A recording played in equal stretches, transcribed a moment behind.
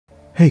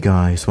Hey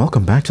guys,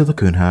 welcome back to the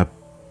Coon Hub.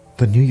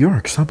 The New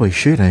York subway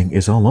shooting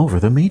is all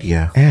over the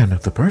media, and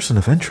the person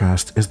of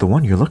interest is the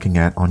one you're looking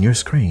at on your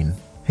screen.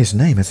 His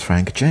name is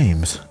Frank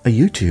James, a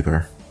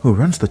YouTuber, who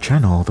runs the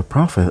channel The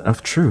Prophet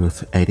of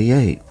Truth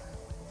 88.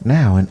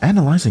 Now, in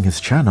analyzing his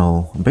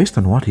channel, based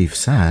on what he's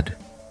said,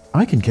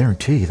 I can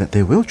guarantee that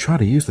they will try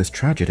to use this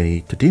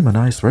tragedy to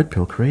demonize Red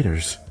Pill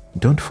creators.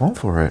 Don't fall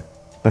for it.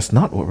 That's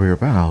not what we're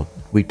about.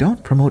 We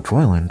don't promote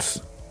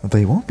violence.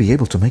 They won't be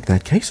able to make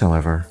that case,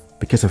 however,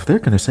 because if they're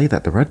gonna say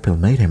that the Red Pill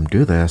made him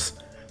do this,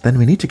 then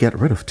we need to get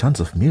rid of tons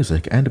of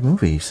music and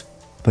movies.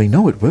 They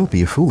know it will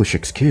be a foolish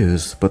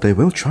excuse, but they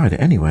will try it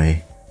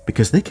anyway,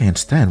 because they can't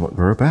stand what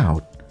we're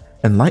about.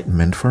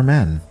 Enlightenment for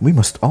men. We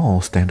must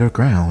all stand our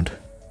ground.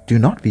 Do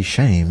not be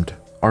shamed,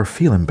 or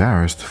feel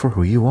embarrassed for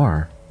who you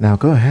are. Now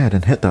go ahead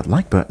and hit that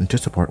like button to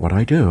support what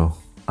I do.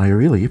 I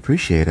really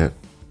appreciate it.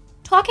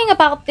 Talking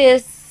about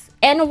this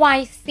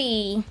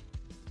NYC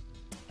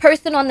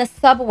person on the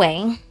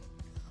subway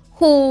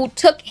who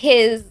took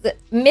his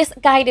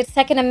misguided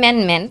Second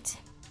Amendment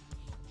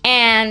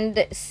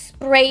and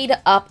sprayed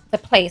up the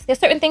place. There's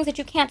certain things that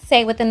you can't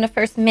say within the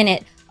first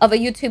minute of a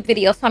YouTube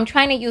video, so I'm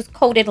trying to use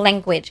coded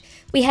language.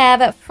 We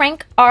have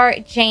Frank R.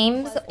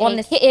 James on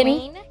the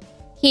Kitten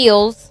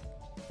Heels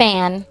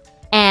fan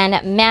and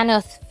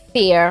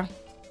Manosphere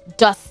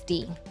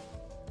Dusty.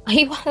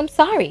 I'm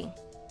sorry.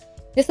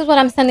 This is what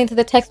I'm sending to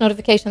the text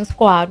notification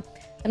squad.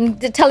 I'm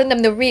telling them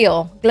the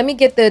real. Let me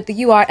get the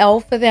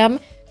URL for them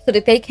so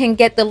that they can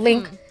get the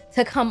link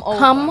to come over.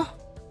 Come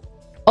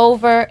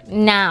over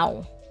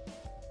now.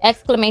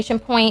 Exclamation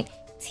point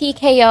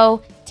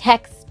TKO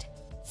text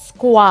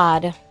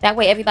squad. That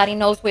way everybody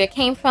knows where it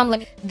came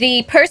from.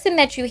 The person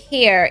that you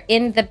hear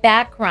in the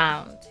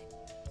background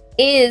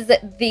is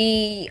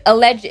the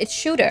alleged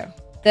shooter.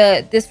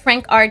 This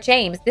Frank R.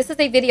 James. This is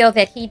a video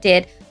that he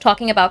did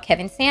talking about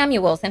Kevin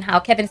Samuels and how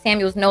Kevin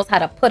Samuels knows how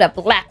to put a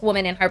black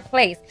woman in her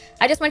place.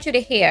 I just want you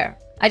to hear.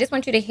 I just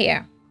want you to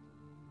hear.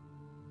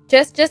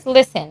 Just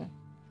listen.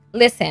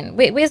 Listen.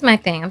 Wait, where's my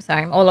thing? I'm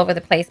sorry. I'm all over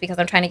the place because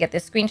I'm trying to get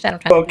this screenshot. I'm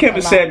trying to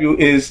Kevin Samuel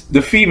is the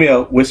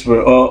female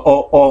whisperer,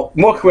 or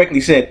more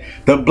correctly said,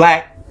 the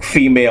black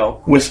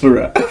female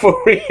whisperer.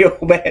 For real,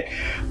 man.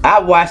 I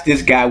watched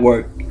this guy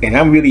work, and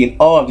I'm really in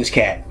awe of this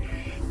cat.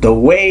 The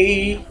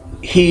way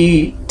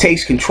he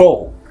takes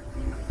control,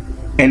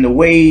 and the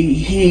way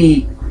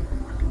he,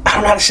 I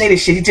don't know how to say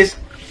this shit.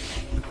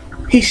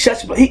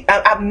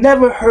 I've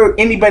never heard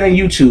anybody on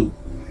YouTube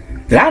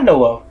that I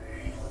know of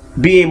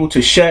be able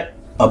to shut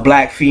a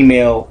black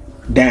female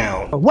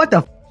down. What the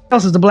f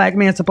else is the black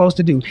man supposed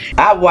to do?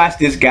 I watched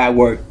this guy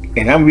work,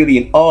 and I'm really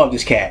in awe of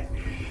this cat.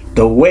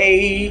 The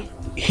way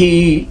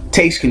he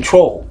takes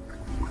control,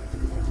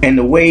 and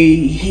the way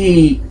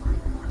he,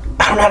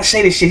 I don't know how to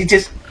say this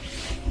shit.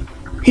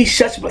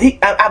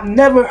 I've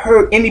never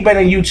heard anybody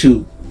on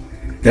YouTube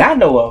that I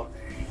know of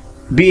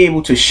be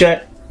able to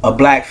shut a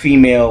black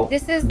female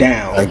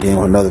down. Again,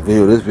 with another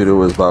video. This video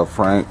was about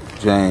Frank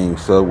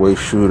James, subway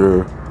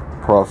shooter,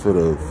 prophet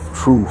of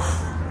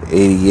truth,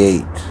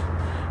 88,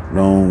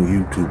 known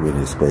YouTuber in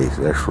this space.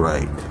 That's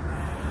right.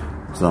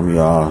 Some of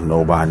y'all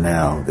know by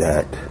now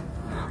that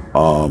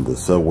the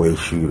subway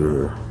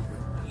shooter,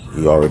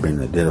 he already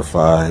been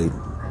identified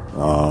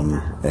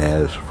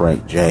as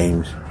Frank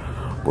James.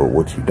 But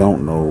what you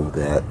don't know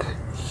that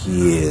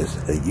he is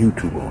a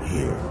YouTuber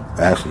here,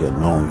 actually a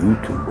known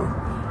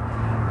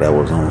YouTuber that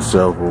was on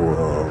several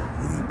of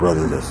the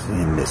brothers that's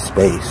in this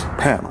space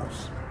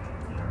panels.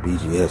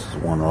 BGS is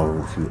one of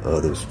them, a few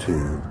others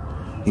too.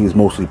 He was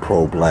mostly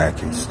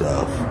pro-black and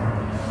stuff.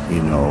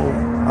 You know,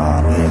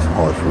 he has some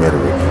harsh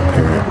rhetoric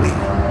apparently.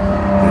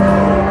 You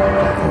know,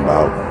 talking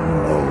about, you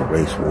know,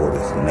 race war,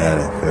 this and that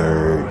and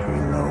third,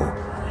 you know.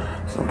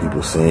 Some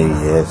people saying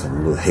he has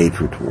some little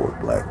hatred toward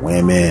black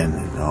women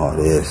and all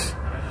this.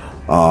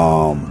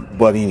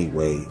 But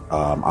anyway,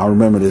 I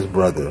remember this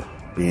brother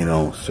being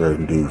on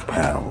certain dudes'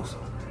 panels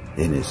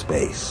in this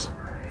space.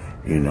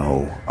 You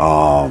know,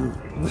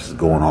 this is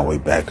going all the way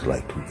back to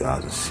like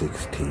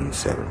 2016,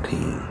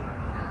 17.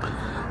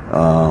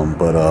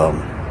 But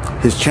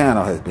his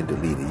channel has been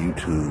deleted.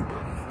 YouTube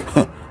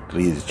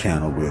deleted his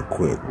channel real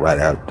quick right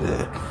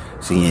after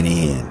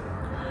CNN,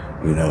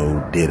 you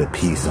know, did a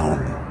piece on,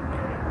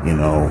 you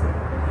know,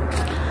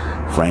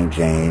 Frank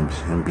James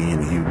and being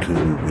a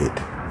YouTube with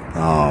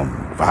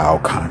vile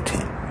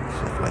content,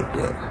 stuff like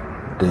that.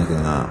 I think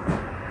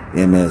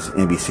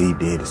MSNBC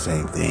did the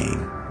same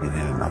thing, and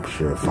then I'm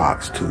sure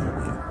Fox too.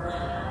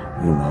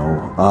 And, you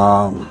know,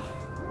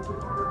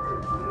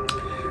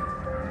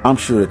 I'm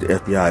sure that the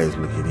FBI is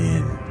looking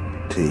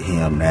into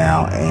him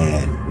now,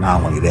 and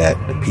not only that,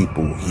 the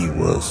people he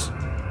was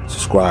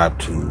subscribed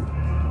to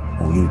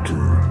on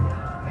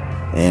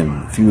YouTube,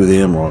 and a few of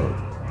them are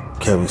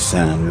Kevin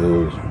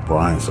Samuels,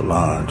 Brian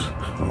Solange.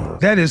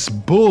 That is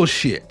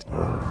bullshit.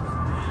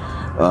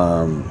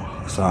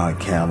 Son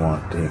Cameron,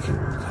 I think it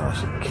was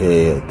Tasha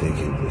K. I think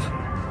it was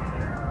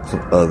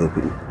some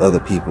other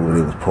people when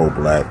it was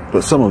pro-black.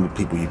 But some of the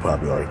people you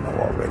probably already know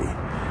already.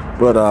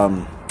 But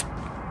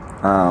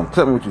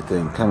tell me what you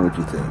think. Tell me what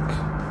you think.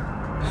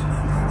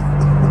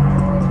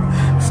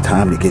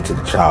 time to get to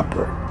the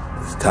chopper.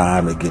 It's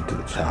time to get to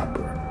the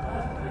chopper.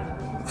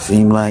 It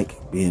seemed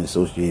like being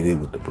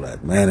associated with the Black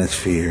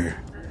Manosphere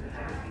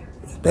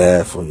is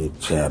bad for your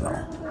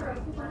channel.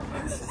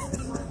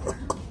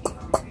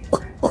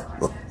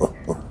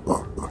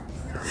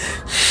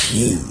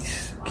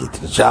 Jeez, get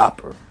to the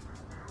chopper.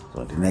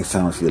 So the next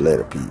time I see you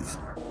later, peace.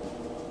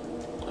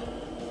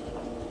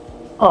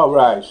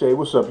 Alright, Shay,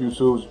 what's up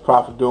YouTube? It's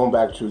Prophet Doom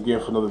back to you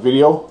again for another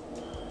video.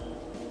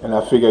 And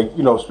I figured,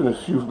 spend a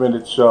few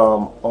minutes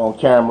on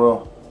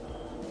camera.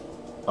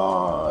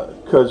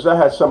 Because I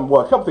had a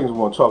couple things I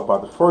want to talk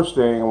about. The first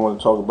thing I want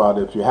to talk about,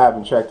 if you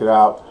haven't checked it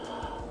out,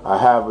 I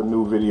have a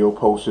new video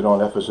posted on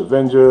FS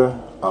Avenger.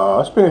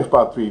 It's been in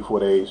about 3-4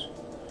 days.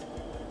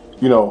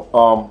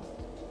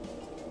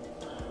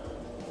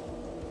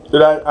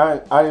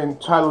 That I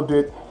entitled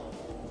it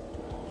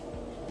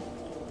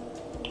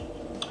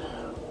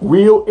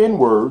Real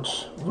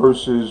N-Words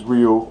versus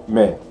Real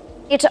Men.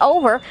 It's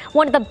over.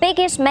 One of the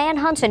biggest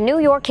manhunts in New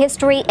York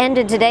history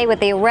ended today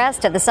with the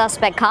arrest of the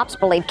suspect cops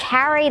believe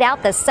carried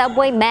out the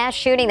subway mass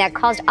shooting that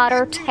caused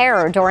utter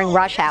terror during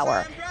rush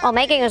hour. While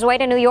making his way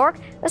to New York,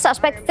 the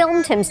suspect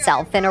filmed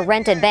himself in a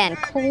rented van,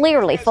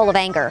 clearly full of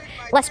anger.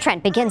 Les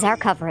Trent begins our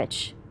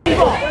coverage.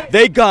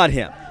 They got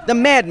him. The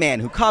madman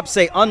who cops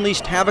say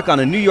unleashed havoc on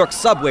a New York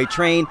subway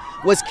train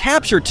was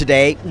captured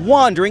today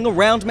wandering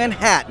around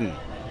Manhattan.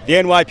 The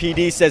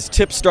NYPD says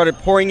tips started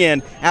pouring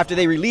in after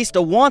they released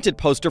a wanted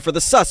poster for the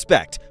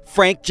suspect,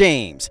 Frank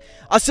James.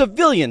 A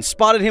civilian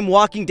spotted him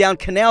walking down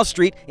Canal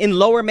Street in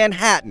Lower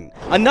Manhattan.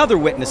 Another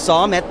witness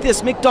saw him at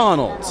this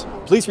McDonald's.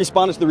 Police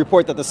responded to the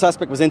report that the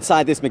suspect was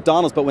inside this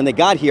McDonald's, but when they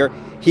got here,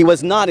 he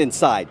was not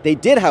inside. They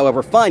did,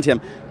 however, find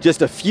him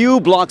just a few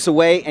blocks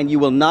away, and you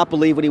will not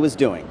believe what he was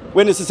doing.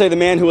 Witnesses say the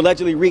man who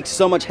allegedly wreaked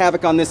so much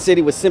havoc on this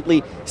city was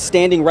simply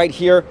standing right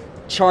here,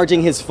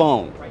 charging his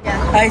phone.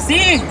 I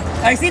see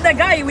the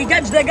guy. We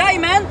catch the guy,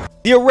 man.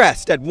 The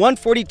arrest at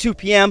 1:42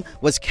 p.m.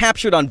 was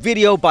captured on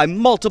video by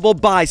multiple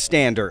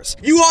bystanders.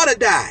 You ought to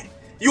die.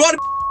 You ought to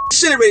be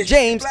incinerated.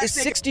 James is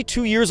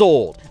 62 years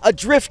old, a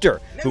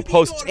drifter who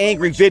posts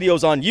angry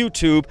videos on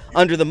YouTube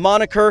under the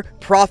moniker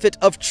Prophet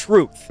of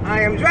Truth.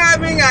 I am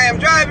driving, I am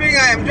driving,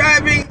 I am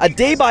driving. A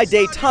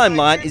day-by-day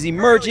timeline is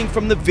emerging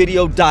from the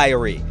video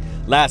diary.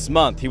 Last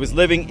month, he was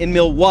living in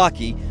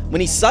Milwaukee when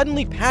he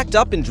suddenly packed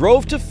up and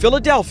drove to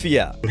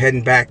Philadelphia. I'm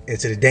heading back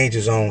into the danger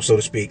zone, so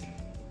to speak.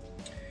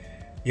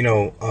 And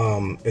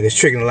it's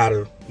triggering a lot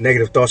of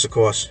negative thoughts, of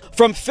course.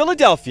 From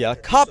Philadelphia,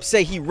 cops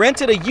say he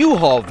rented a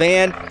U-Haul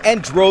van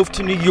and drove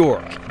to New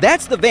York.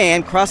 That's the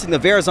van crossing the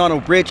Verrazano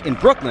Bridge in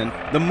Brooklyn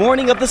the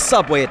morning of the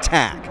subway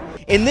attack.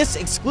 In this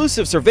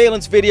exclusive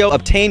surveillance video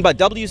obtained by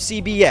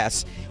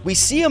WCBS, we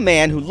see a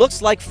man who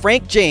looks like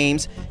Frank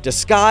James,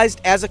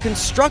 disguised as a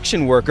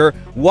construction worker,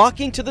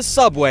 walking to the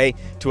subway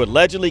to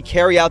allegedly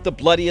carry out the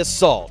bloody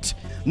assault.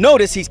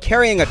 Notice he's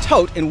carrying a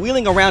tote and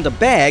wheeling around a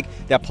bag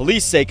that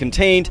police say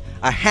contained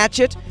a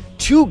hatchet,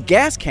 2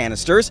 gas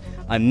canisters,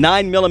 a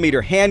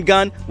 9mm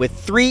handgun with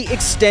 3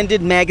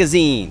 extended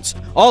magazines.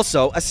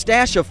 Also, a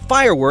stash of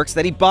fireworks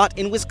that he bought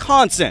in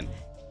Wisconsin.